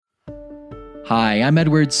Hi, I'm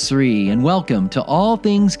Edward Sri, and welcome to All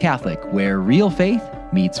Things Catholic, where real faith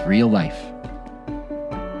meets real life.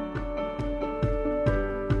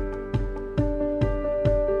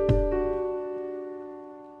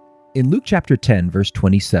 In Luke chapter 10, verse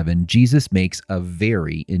 27, Jesus makes a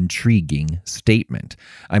very intriguing statement.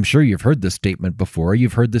 I'm sure you've heard this statement before.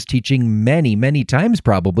 You've heard this teaching many, many times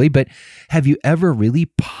probably, but have you ever really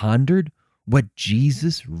pondered what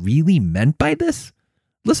Jesus really meant by this?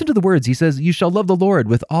 Listen to the words. He says, "You shall love the Lord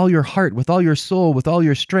with all your heart, with all your soul, with all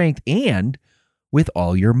your strength, and with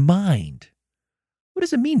all your mind." What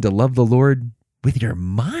does it mean to love the Lord with your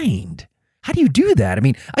mind? How do you do that? I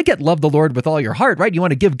mean, I get love the Lord with all your heart, right? You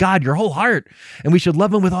want to give God your whole heart, and we should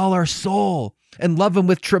love him with all our soul and love him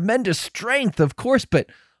with tremendous strength, of course, but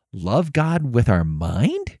love God with our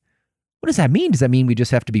mind? What does that mean? Does that mean we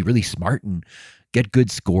just have to be really smart and get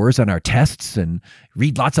good scores on our tests and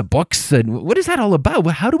read lots of books? And what is that all about?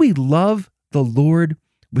 How do we love the Lord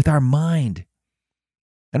with our mind?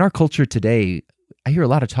 In our culture today, I hear a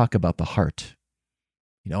lot of talk about the heart.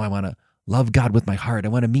 I want to love God with my heart. I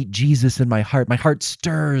want to meet Jesus in my heart. My heart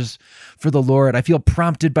stirs for the Lord. I feel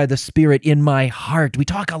prompted by the Spirit in my heart. We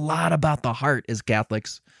talk a lot about the heart as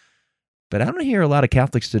Catholics, but I don't hear a lot of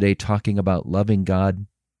Catholics today talking about loving God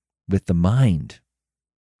with the mind.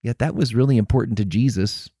 Yet that was really important to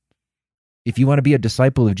Jesus. If you want to be a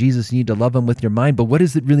disciple of Jesus, you need to love him with your mind. But what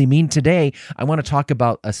does it really mean today? I want to talk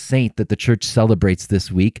about a saint that the church celebrates this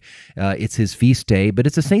week. It's his feast day, but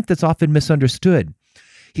it's a saint that's often misunderstood.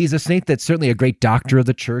 He's a saint that's certainly a great doctor of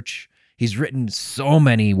the church. He's written so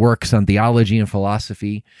many works on theology and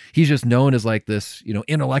philosophy. He's just known as like this,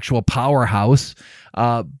 intellectual powerhouse.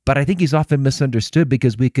 But I think he's often misunderstood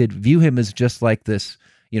because we could view him as just like this,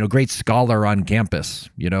 great scholar on campus,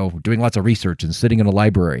 doing lots of research and sitting in a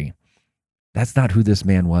library. That's not who this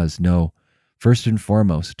man was. No, first and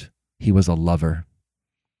foremost, he was a lover.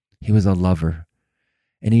 He was a lover.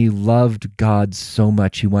 And he loved God so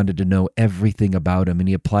much, he wanted to know everything about him. And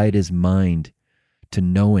he applied his mind to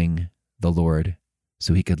knowing the Lord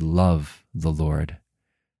so he could love the Lord.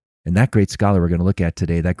 And that great scholar we're going to look at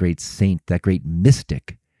today, that great saint, that great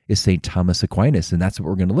mystic, is St. Thomas Aquinas. And that's what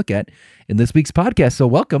we're going to look at in this week's podcast. So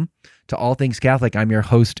welcome to All Things Catholic. I'm your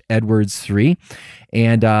host, Edward Sri.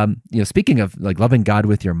 And, speaking of like loving God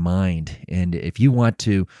with your mind, and if you want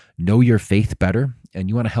to know your faith better, and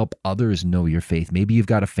you want to help others know your faith. Maybe you've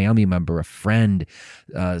got a family member, a friend,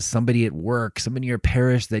 somebody at work, somebody in your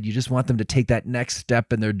parish that you just want them to take that next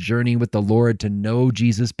step in their journey with the Lord, to know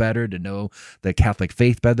Jesus better, to know the Catholic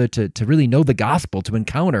faith better, to really know the gospel, to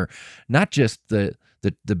encounter not just the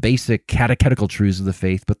basic catechetical truths of the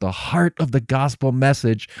faith, but the heart of the gospel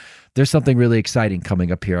message. There's something really exciting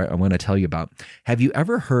coming up here I want to tell you about. Have you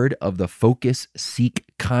ever heard of the Focus Seek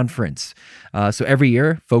Conference? So every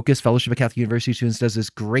year, Focus, Fellowship of Catholic University Students, does this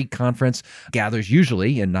great conference, gathers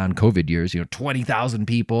usually in non-COVID years, 20,000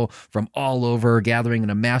 people from all over gathering in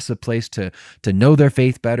a massive place to know their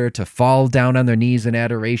faith better, to fall down on their knees in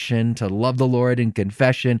adoration, to love the Lord in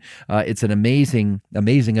confession. It's an amazing,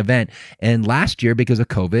 amazing event. And last year, because of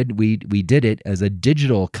COVID, we did it as a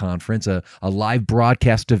digital conference, a live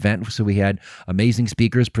broadcast event. So we had amazing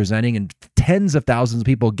speakers presenting and tens of thousands of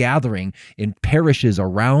people gathering in parishes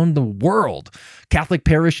around the world. Catholic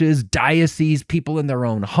parishes, dioceses, people in their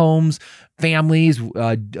own homes, families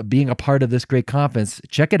being a part of this great conference.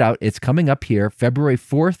 Check it out. It's coming up here February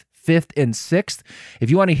 4th, 5th, and 6th.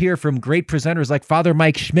 If you want to hear from great presenters like Father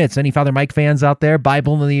Mike Schmitz, any Father Mike fans out there,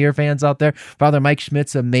 Bible in the Year fans out there, Father Mike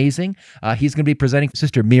Schmitz, amazing. He's going to be presenting.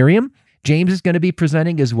 Sister Miriam James is going to be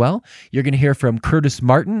presenting as well. You're going to hear from Curtis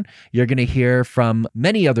Martin. You're going to hear from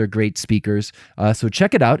many other great speakers. So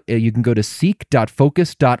check it out. You can go to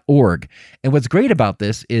seek.focus.org. And what's great about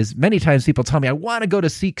this is many times people tell me, I want to go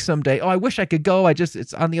to Seek someday. Oh, I wish I could go.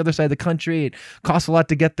 It's on the other side of the country. It costs a lot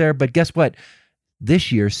to get there. But guess what?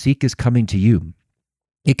 This year, Seek is coming to you.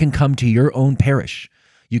 It can come to your own parish.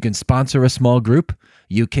 You can sponsor a small group.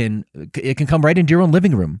 It can come right into your own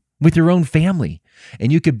living room with your own family.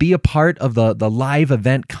 And you could be a part of the live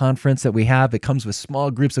event conference that we have. It comes with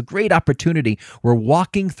small groups, a great opportunity. We're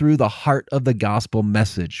walking through the heart of the gospel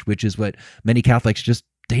message, which is what many Catholics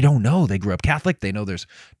they don't know. They grew up Catholic. They know there's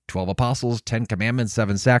 12 apostles, 10 commandments,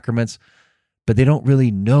 7 sacraments, but they don't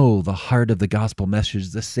really know the heart of the gospel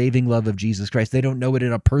message, the saving love of Jesus Christ. They don't know it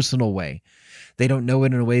in a personal way. They don't know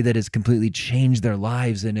it in a way that has completely changed their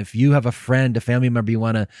lives. And if you have a friend, a family member, you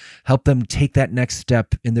want to help them take that next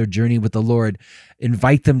step in their journey with the Lord,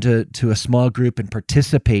 invite them to a small group and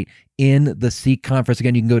participate in the Seek conference.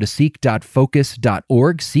 Again, you can go to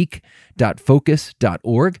seek.focus.org,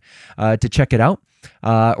 seek.focus.org to check it out.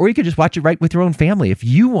 Or you could just watch it right with your own family. If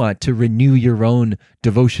you want to renew your own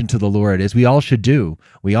devotion to the Lord, as we all should do,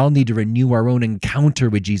 we all need to renew our own encounter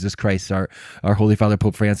with Jesus Christ, our Holy Father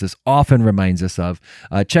Pope Francis often reminds us of.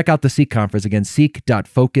 Check out the Seek Conference, again,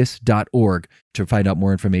 seek.focus.org, to find out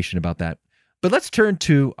more information about that. But let's turn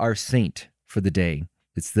to our saint for the day.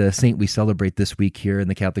 It's the saint we celebrate this week here in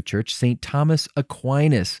the Catholic Church, St. Thomas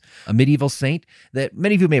Aquinas, a medieval saint that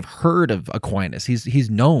many of you may have heard of. Aquinas. He's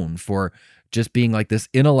known for just being like this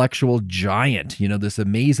intellectual giant, this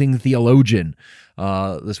amazing theologian,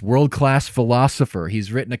 this world-class philosopher.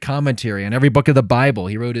 He's written a commentary on every book of the Bible.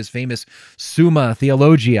 He wrote his famous Summa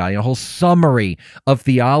Theologiae, a whole summary of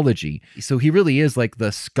theology. So he really is like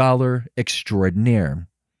the scholar extraordinaire.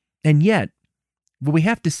 And yet, what we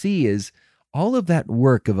have to see is all of that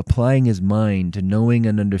work of applying his mind to knowing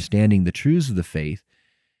and understanding the truths of the faith,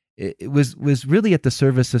 it was really at the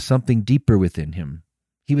service of something deeper within him.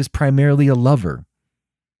 He was primarily a lover.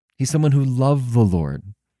 He's someone who loved the Lord,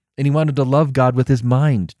 and he wanted to love God with his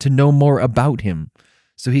mind, to know more about him,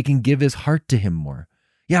 so he can give his heart to him more.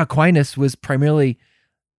 Yeah, Aquinas was primarily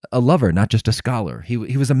a lover, not just a scholar. He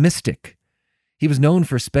was a mystic. He was known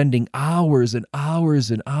for spending hours and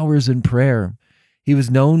hours and hours in prayer. He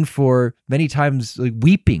was known for many times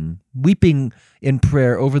weeping in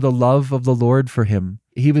prayer over the love of the Lord for him.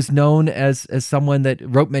 He was known as someone that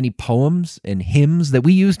wrote many poems and hymns that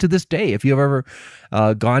we use to this day. If you've ever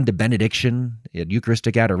gone to benediction,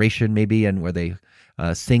 Eucharistic adoration maybe, and where they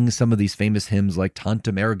sing some of these famous hymns like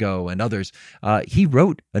Tantum Ergo and others, he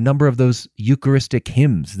wrote a number of those Eucharistic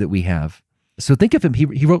hymns that we have. So think of him,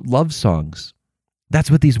 he wrote love songs.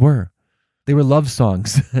 That's what these were. They were love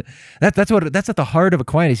songs. That's at the heart of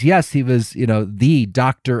Aquinas. Yes, he was, the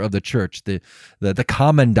doctor of the church, the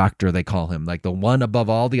common doctor, they call him, like the one above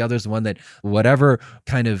all the others, the one that whatever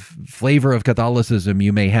kind of flavor of Catholicism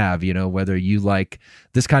you may have, whether you like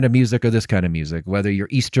this kind of music or this kind of music, whether you're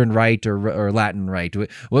Eastern Rite or Latin Rite,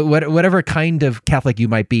 whatever kind of Catholic you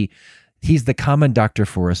might be, he's the common doctor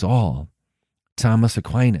for us all, Thomas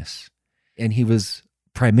Aquinas. And he was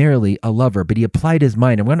primarily a lover, but he applied his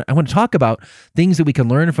mind. I want to talk about things that we can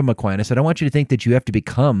learn from Aquinas. I don't want you to think that you have to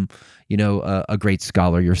become, a great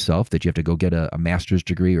scholar yourself, that you have to go get a master's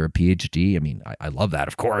degree or a PhD. I mean, I love that,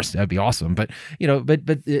 of course. That'd be awesome. But,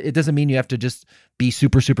 but it doesn't mean you have to just be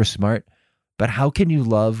super, super smart. But how can you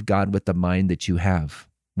love God with the mind that you have?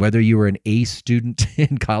 Whether you were an A student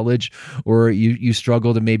in college, or you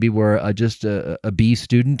struggled and maybe were just a B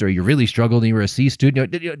student, or you really struggled and you were a C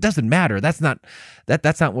student, it doesn't matter. That's not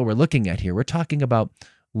what we're looking at here. We're talking about,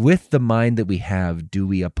 with the mind that we have, do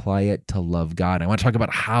we apply it to love God? I want to talk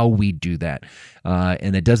about how we do that.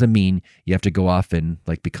 And it doesn't mean you have to go off and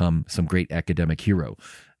become some great academic hero.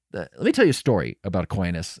 Let me tell you a story about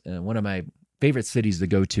Aquinas. One of my favorite cities to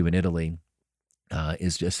go to in Italy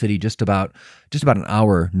is a city just about an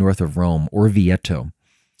hour north of Rome, Orvieto.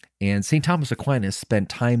 And St. Thomas Aquinas spent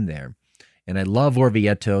time there. And I love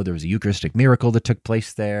Orvieto. There was a Eucharistic miracle that took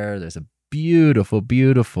place there. There's a beautiful,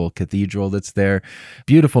 beautiful cathedral that's there.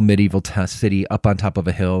 Beautiful medieval city up on top of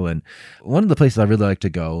a hill. And one of the places I really like to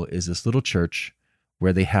go is this little church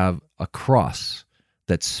where they have a cross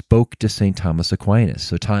that spoke to St. Thomas Aquinas.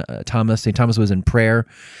 So St. Thomas was in prayer.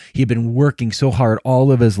 He had been working so hard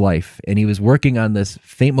all of his life, and he was working on this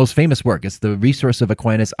most famous work. It's the resource of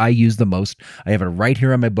Aquinas I use the most. I have it right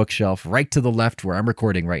here on my bookshelf, right to the left where I'm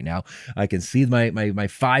recording right now. I can see my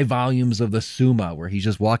 5 volumes of the Summa, where he's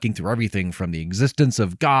just walking through everything from the existence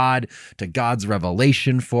of God to God's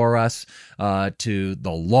revelation for us, to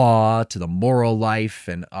the law, to the moral life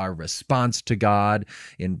and our response to God.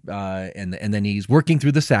 And then he's working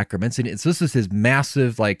through the sacraments, and so this is his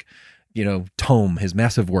massive tome, his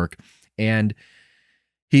massive work, and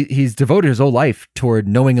he's devoted his whole life toward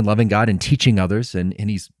knowing and loving God and teaching others, and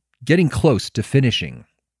he's getting close to finishing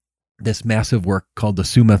this massive work called the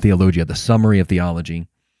Summa Theologia, the summary of theology.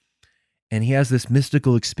 And he has this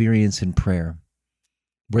mystical experience in prayer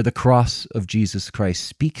where the cross of Jesus Christ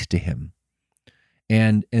speaks to him,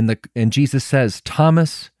 and Jesus says,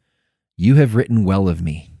 "Thomas, you have written well of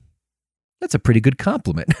me." That's a pretty good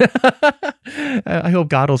compliment. I hope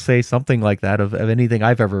God will say something like that of anything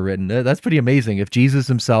I've ever written. That's pretty amazing. If Jesus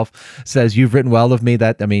himself says, "You've written well of me,"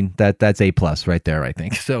 that's A+ right there, I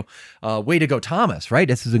think. So way to go, Thomas, right?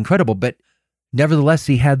 This is incredible. But nevertheless,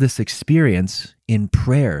 he had this experience in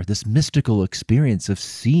prayer, this mystical experience of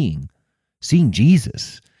seeing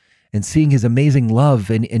Jesus and seeing his amazing love.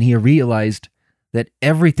 And he realized that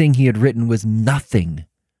everything he had written was nothing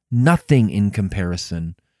in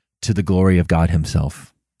comparison to the glory of God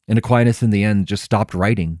himself. And Aquinas in the end just stopped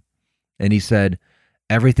writing. And he said,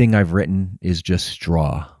 "Everything I've written is just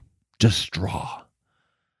straw.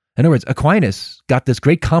 In other words, Aquinas got this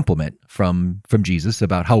great compliment from Jesus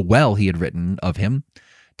about how well he had written of him.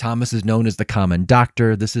 Thomas is known as the common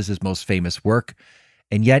doctor. This is his most famous work.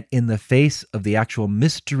 And yet, in the face of the actual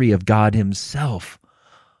mystery of God himself,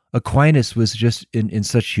 Aquinas was just in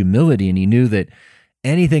such humility, and he knew that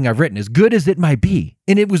anything I've written, as good as it might be,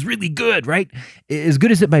 and it was really good, right? As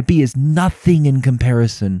good as it might be is nothing in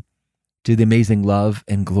comparison to the amazing love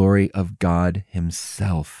and glory of God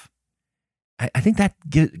himself. I think that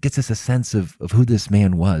gets us a sense of who this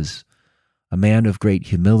man was, a man of great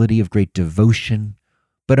humility, of great devotion,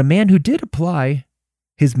 but a man who did apply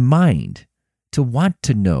his mind to want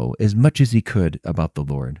to know as much as he could about the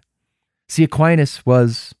Lord. See, Aquinas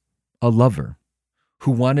was a lover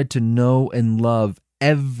who wanted to know and love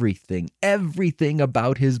everything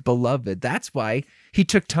about his beloved. That's why he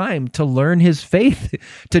took time to learn his faith,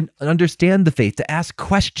 to understand the faith, to ask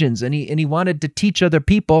questions, and he wanted to teach other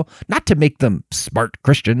people, not to make them smart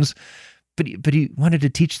Christians, but he wanted to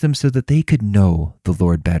teach them so that they could know the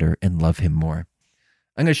Lord better and love him more.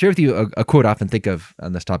 I'm going to share with you a quote I often think of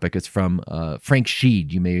on this topic. It's from Frank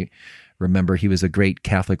Sheed. You may remember he was a great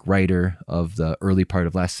Catholic writer of the early part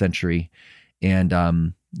of last century,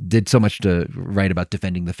 and did so much to write about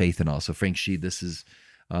defending the faith and all. So Frank Sheed, this is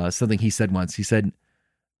something he said once. He said,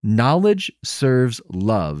 "Knowledge serves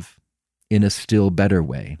love in a still better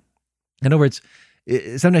way." In other words,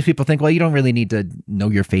 sometimes people think, well, you don't really need to know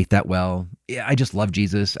your faith that well. Yeah, I just love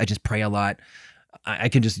Jesus. I just pray a lot. I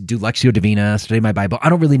can just do Lectio Divina, study my Bible. I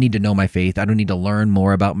don't really need to know my faith. I don't need to learn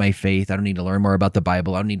more about my faith. I don't need to learn more about the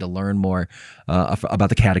Bible. I don't need to learn more about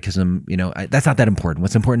the catechism. That's not that important.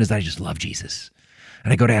 What's important is that I just love Jesus.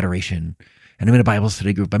 And I go to adoration. And I'm in a Bible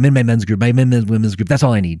study group. I'm in my men's group. I'm in my women's group. That's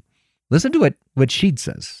all I need. Listen to what Sheed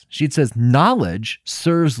says. Sheed says, knowledge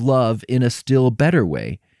serves love in a still better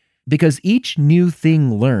way, because each new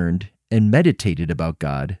thing learned and meditated about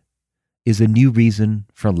God is a new reason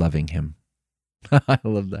for loving him. I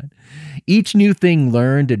love that. Each new thing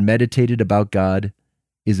learned and meditated about God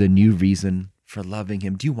is a new reason for loving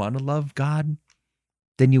him. Do you want to love God?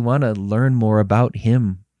 Then you want to learn more about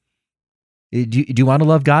him. Do you want to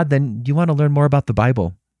love God? Then you want to learn more about the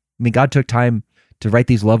Bible. I mean, God took time to write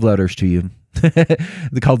these love letters to you. They're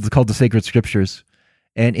called the Sacred Scriptures.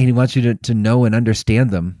 And he wants you to know and understand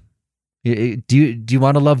them. Do you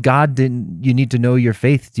want to love God? Then you need to know your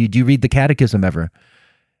faith. Do you read the catechism ever?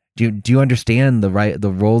 Do you understand the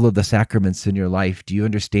role of the sacraments in your life? Do you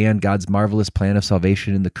understand God's marvelous plan of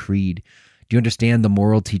salvation in the creed? Do you understand the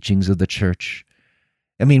moral teachings of the church?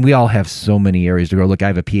 I mean, we all have so many areas to grow. Look, I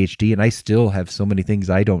have a PhD, and I still have so many things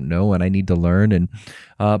I don't know and I need to learn. And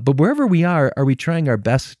but wherever we are we trying our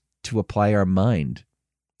best to apply our mind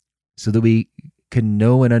so that we can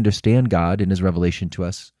know and understand God and his revelation to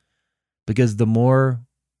us? Because the more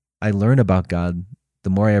I learn about God,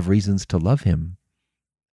 the more I have reasons to love him.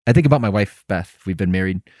 I think about my wife, Beth. We've been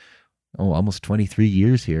married, almost 23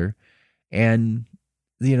 years here. And,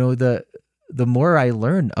 the more I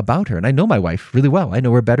learn about her, and I know my wife really well. I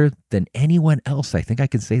know her better than anyone else. I think I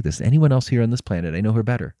can say this. Anyone else here on this planet, I know her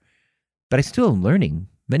better. But I still am learning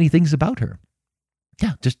many things about her.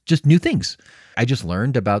 Yeah, just new things. I just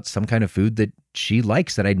learned about some kind of food that she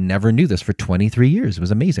likes that I never knew this for 23 years. It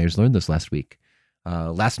was amazing. I just learned this last week.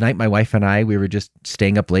 Last night, my wife and I, we were just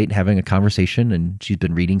staying up late having a conversation, and she's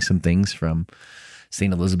been reading some things from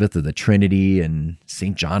St. Elizabeth of the Trinity and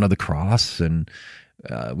St. John of the Cross, and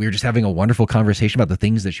we were just having a wonderful conversation about the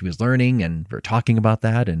things that she was learning, and we're talking about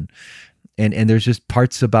that, and there's just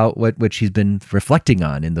parts about what she's been reflecting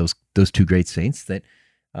on in those two great saints that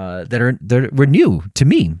were new to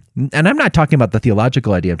me. And I'm not talking about the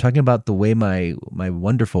theological idea. I'm talking about the way my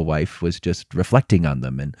wonderful wife was just reflecting on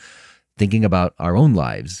them and thinking about our own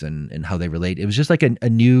lives and how they relate. It was just like a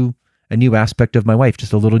new aspect of my wife,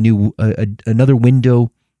 just a little new, another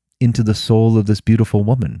window into the soul of this beautiful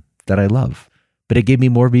woman that I love. But it gave me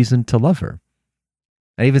more reason to love her.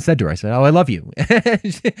 I even said to her, I said, "Oh, I love you."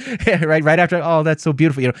 right after, "Oh, that's so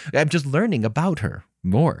beautiful." I'm just learning about her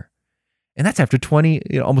more. And that's after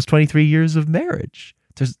almost 23 years of marriage.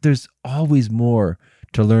 There's always more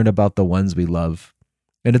to learn about the ones we love.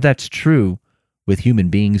 And if that's true with human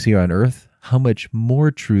beings here on earth, how much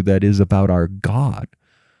more true that is about our God,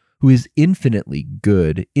 who is infinitely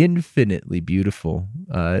good, infinitely beautiful.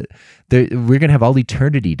 We're going to have all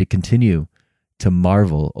eternity to continue to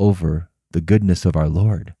marvel over the goodness of our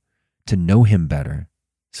Lord, to know him better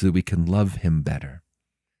so that we can love him better.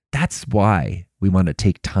 That's why we want to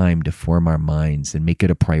take time to form our minds and make it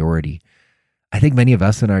a priority. I think many of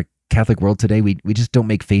us in our Catholic world today, we just don't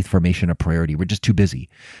make faith formation a priority. We're just too busy.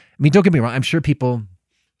 I mean, don't get me wrong. I'm sure people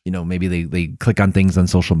Maybe they click on things on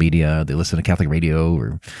social media, they listen to Catholic radio,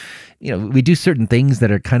 or, we do certain things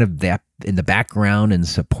that are kind of that in the background and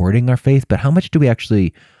supporting our faith. But how much do we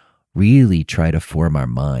actually really try to form our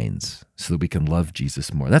minds so that we can love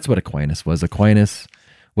Jesus more? That's what Aquinas was. Aquinas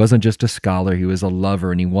wasn't just a scholar. He was a lover,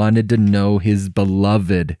 and he wanted to know his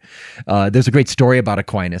beloved. There's a great story about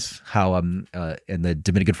Aquinas, how in the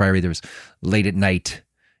Dominican friary, there was late at night,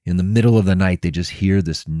 in the middle of the night, they just hear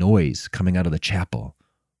this noise coming out of the chapel.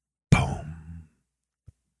 Boom,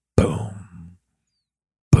 boom,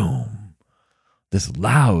 boom. This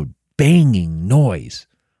loud, banging noise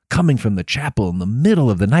coming from the chapel in the middle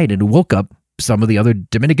of the night, and it woke up some of the other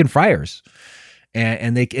Dominican friars.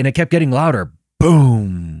 And it kept getting louder.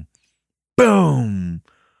 Boom, boom,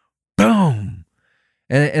 boom.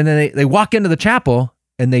 And then they walk into the chapel,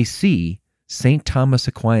 and they see St. Thomas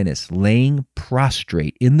Aquinas laying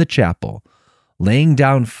prostrate in the chapel, laying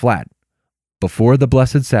down flat before the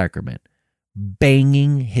Blessed Sacrament,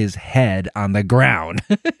 banging his head on the ground.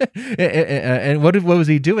 And what was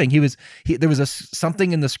he doing? There was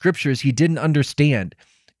something in the scriptures he didn't understand.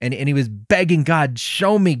 And he was begging God,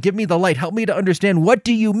 show me, give me the light, help me to understand, what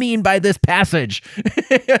do you mean by this passage?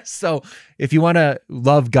 So if you want to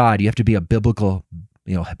love God, you have to be a biblical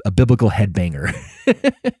headbanger.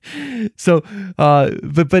 So,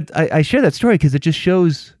 but I share that story because it just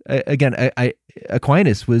shows, again,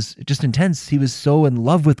 Aquinas was just intense. He was so in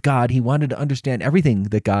love with God. He wanted to understand everything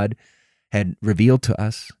that God had revealed to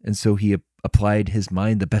us. And so he applied his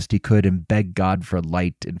mind the best he could and begged God for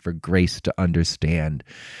light and for grace to understand.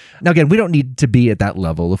 Now, again, we don't need to be at that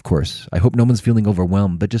level, of course. I hope no one's feeling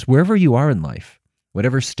overwhelmed, but just wherever you are in life,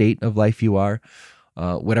 whatever state of life you are,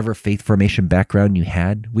 whatever faith formation background you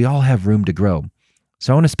had, we all have room to grow.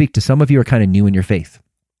 So I want to speak to some of you who are kind of new in your faith.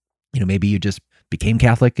 Maybe you just became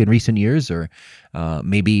Catholic in recent years, or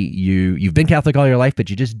maybe you've been Catholic all your life, but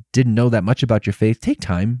you just didn't know that much about your faith. Take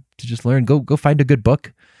time to just learn. Go find a good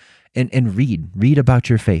book and read about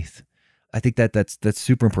your faith. I think that's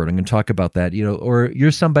super important. I'm going to talk about that. Or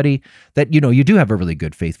you're somebody that you do have a really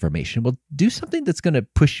good faith formation. Well, do something that's going to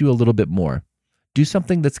push you a little bit more. Do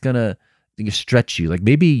something that's going to stretch you. Like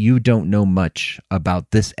maybe you don't know much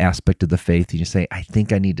about this aspect of the faith. And you say, I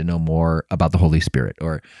think I need to know more about the Holy Spirit,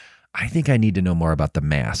 or I think I need to know more about the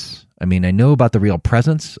Mass. I mean, I know about the real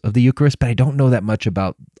presence of the Eucharist, but I don't know that much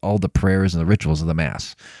about all the prayers and the rituals of the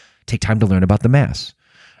Mass. Take time to learn about the Mass.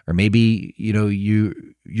 Or maybe,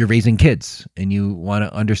 you're raising kids and you want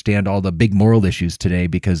to understand all the big moral issues today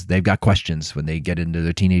because they've got questions when they get into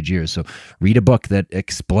their teenage years. So read a book that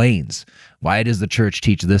explains, why does the church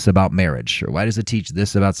teach this about marriage? Or why does it teach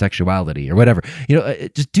this about sexuality or whatever?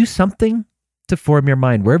 Just do something to form your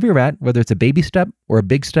mind. Wherever you're at, whether it's a baby step or a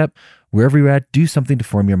big step, wherever you're at, do something to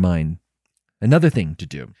form your mind. Another thing to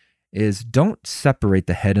do is don't separate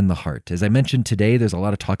the head and the heart. As I mentioned today, there's a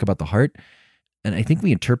lot of talk about the heart. And I think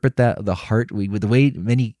we interpret the heart, with the way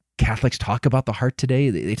many Catholics talk about the heart today,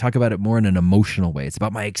 they talk about it more in an emotional way. It's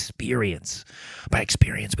about my experience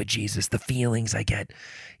with Jesus, the feelings I get.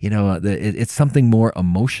 It's something more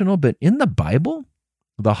emotional. But in the Bible,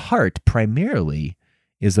 the heart primarily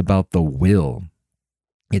is about the will.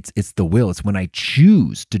 It's the will. It's when I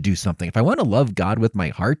choose to do something. If I want to love God with my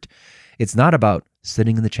heart, it's not about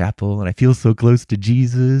sitting in the chapel and I feel so close to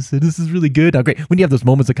Jesus and this is really good. Now, great. When you have those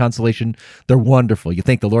moments of consolation, they're wonderful. You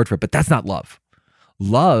thank the Lord for it, but that's not love.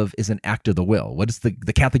 Love is an act of the will. What is the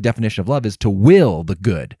Catholic definition of love? Is to will the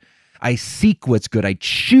good. I seek what's good. I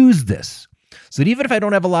choose this. So that even if I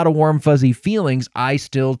don't have a lot of warm, fuzzy feelings, I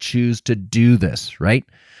still choose to do this, right?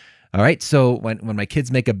 All right, so when my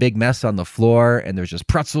kids make a big mess on the floor and there's just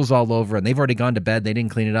pretzels all over and they've already gone to bed, they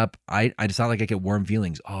didn't clean it up, I just not like I get warm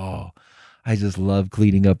feelings. Oh, I just love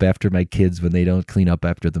cleaning up after my kids when they don't clean up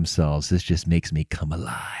after themselves. This just makes me come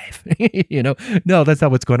alive. No, that's not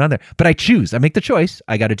what's going on there. But I choose. I make the choice.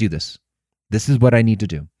 I got to do this. This is what I need to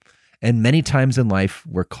do. And many times in life,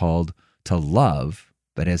 we're called to love,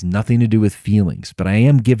 but it has nothing to do with feelings. But I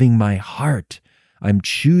am giving my heart. I'm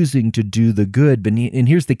choosing to do the good. And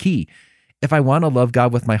here's the key. If I want to love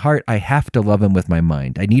God with my heart, I have to love him with my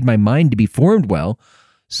mind. I need my mind to be formed well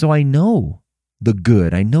so I know the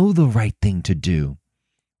good. I know the right thing to do.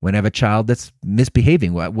 When I have a child that's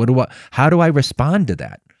misbehaving, how do I respond to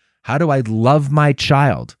that? How do I love my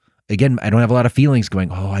child? Again, I don't have a lot of feelings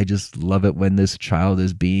going, I just love it when this child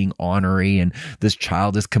is being ornery and this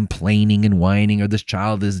child is complaining and whining or this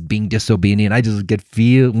child is being disobedient. I just get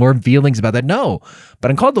warm feelings about that. No, but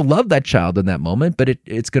I'm called to love that child in that moment, but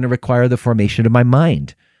it's going to require the formation of my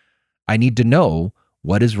mind. I need to know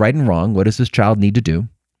what is right and wrong. What does this child need to do?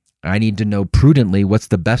 I need to know prudently what's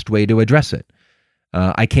the best way to address it.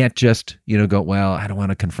 I can't just, go, well, I don't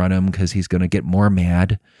want to confront him because he's going to get more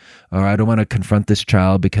mad, or I don't want to confront this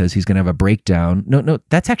child because he's going to have a breakdown. No,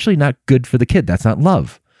 that's actually not good for the kid. That's not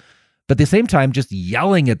love. But at the same time, just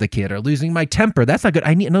yelling at the kid or losing my temper, that's not good.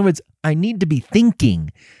 In other words, I need to be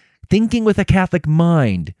thinking with a Catholic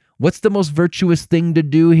mind. What's the most virtuous thing to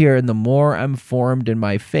do here? And the more I'm formed in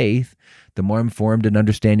my faith, the more I'm formed in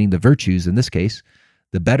understanding the virtues in this case,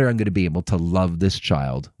 the better I'm going to be able to love this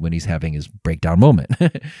child when he's having his breakdown moment.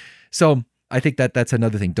 So I think that's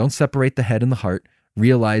another thing. Don't separate the head and the heart.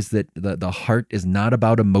 Realize that the heart is not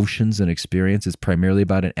about emotions and experience. It's primarily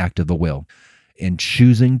about an act of the will and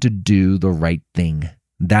choosing to do the right thing.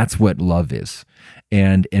 That's what love is.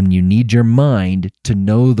 And you need your mind to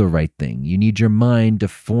know the right thing. You need your mind to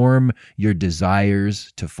form your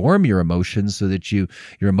desires, to form your emotions so that your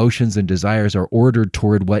emotions and desires are ordered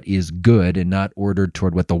toward what is good and not ordered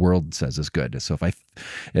toward what the world says is good. So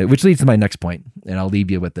which leads to my next point, and I'll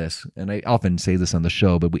leave you with this. And I often say this on the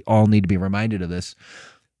show, but we all need to be reminded of this.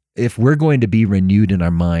 If we're going to be renewed in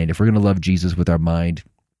our mind, if we're going to love Jesus with our mind,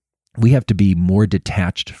 we have to be more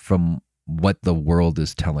detached from what the world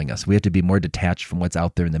is telling us. We have to be more detached from what's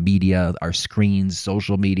out there in the media, our screens,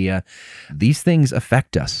 social media. These things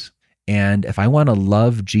affect us. And if I want to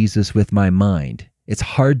love Jesus with my mind, it's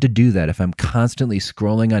hard to do that if I'm constantly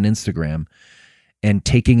scrolling on Instagram and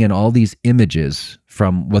taking in all these images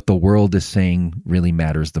from what the world is saying really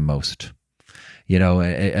matters the most.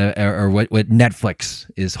 Or what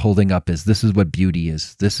Netflix is holding up as this is what beauty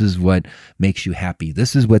is. This is what makes you happy.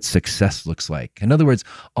 This is what success looks like. In other words,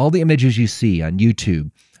 all the images you see on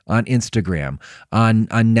YouTube, on Instagram, on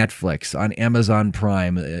Netflix, on Amazon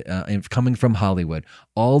Prime, coming from Hollywood,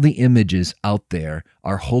 all the images out there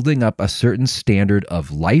are holding up a certain standard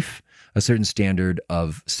of life, a certain standard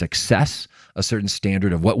of success, a certain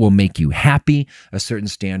standard of what will make you happy, a certain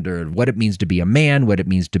standard of what it means to be a man, what it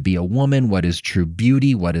means to be a woman, what is true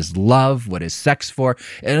beauty, what is love, what is sex for.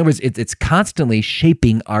 In other words, it's constantly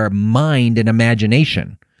shaping our mind and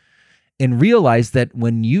imagination. And realize that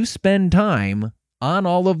when you spend time on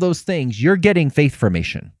all of those things, you're getting faith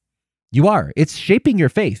formation. You are. It's shaping your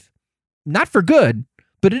faith. Not for good,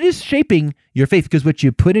 but it is shaping your faith, because what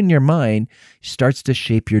you put in your mind starts to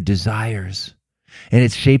shape your desires. And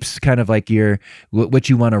it shapes kind of like what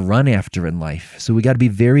you want to run after in life. So we got to be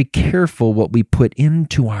very careful what we put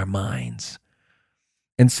into our minds.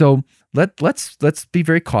 And so let's be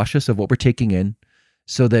very cautious of what we're taking in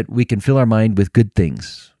so that we can fill our mind with good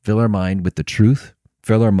things, fill our mind with the truth,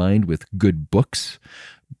 fill our mind with good books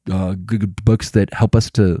that help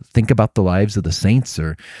us to think about the lives of the saints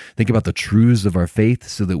or think about the truths of our faith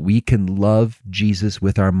so that we can love Jesus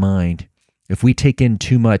with our mind. If we take in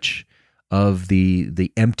too much of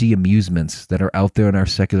the empty amusements that are out there in our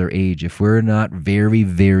secular age, if we're not very,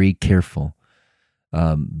 very careful,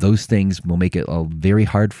 those things will make it very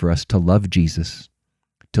hard for us to love Jesus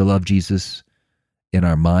in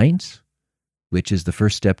our minds, which is the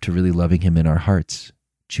first step to really loving him in our hearts,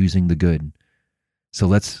 choosing the good. So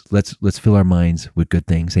let's fill our minds with good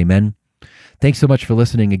things. Amen. Thanks so much for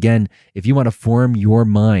listening. Again, if you want to form your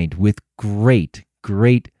mind with great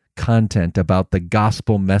content about the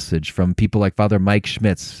gospel message from people like Father Mike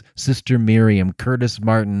Schmitz, Sister Miriam, Curtis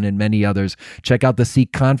Martin, and many others, check out the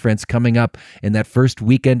Seek Conference coming up in that first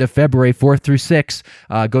weekend of February, 4th through 6th.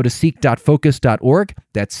 Go to seek.focus.org.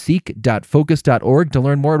 That's seek.focus.org to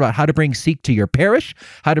learn more about how to bring Seek to your parish,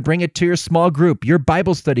 how to bring it to your small group, your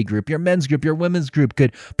Bible study group, your men's group, your women's group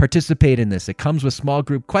could participate in this. It comes with small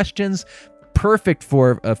group questions, perfect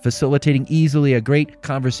for facilitating easily a great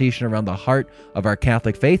conversation around the heart of our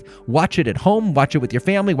Catholic faith. Watch it at home, watch it with your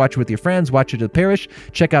family, watch it with your friends, watch it at the parish.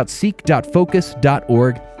 Check out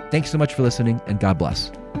seek.focus.org. Thanks so much for listening, and God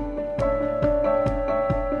bless.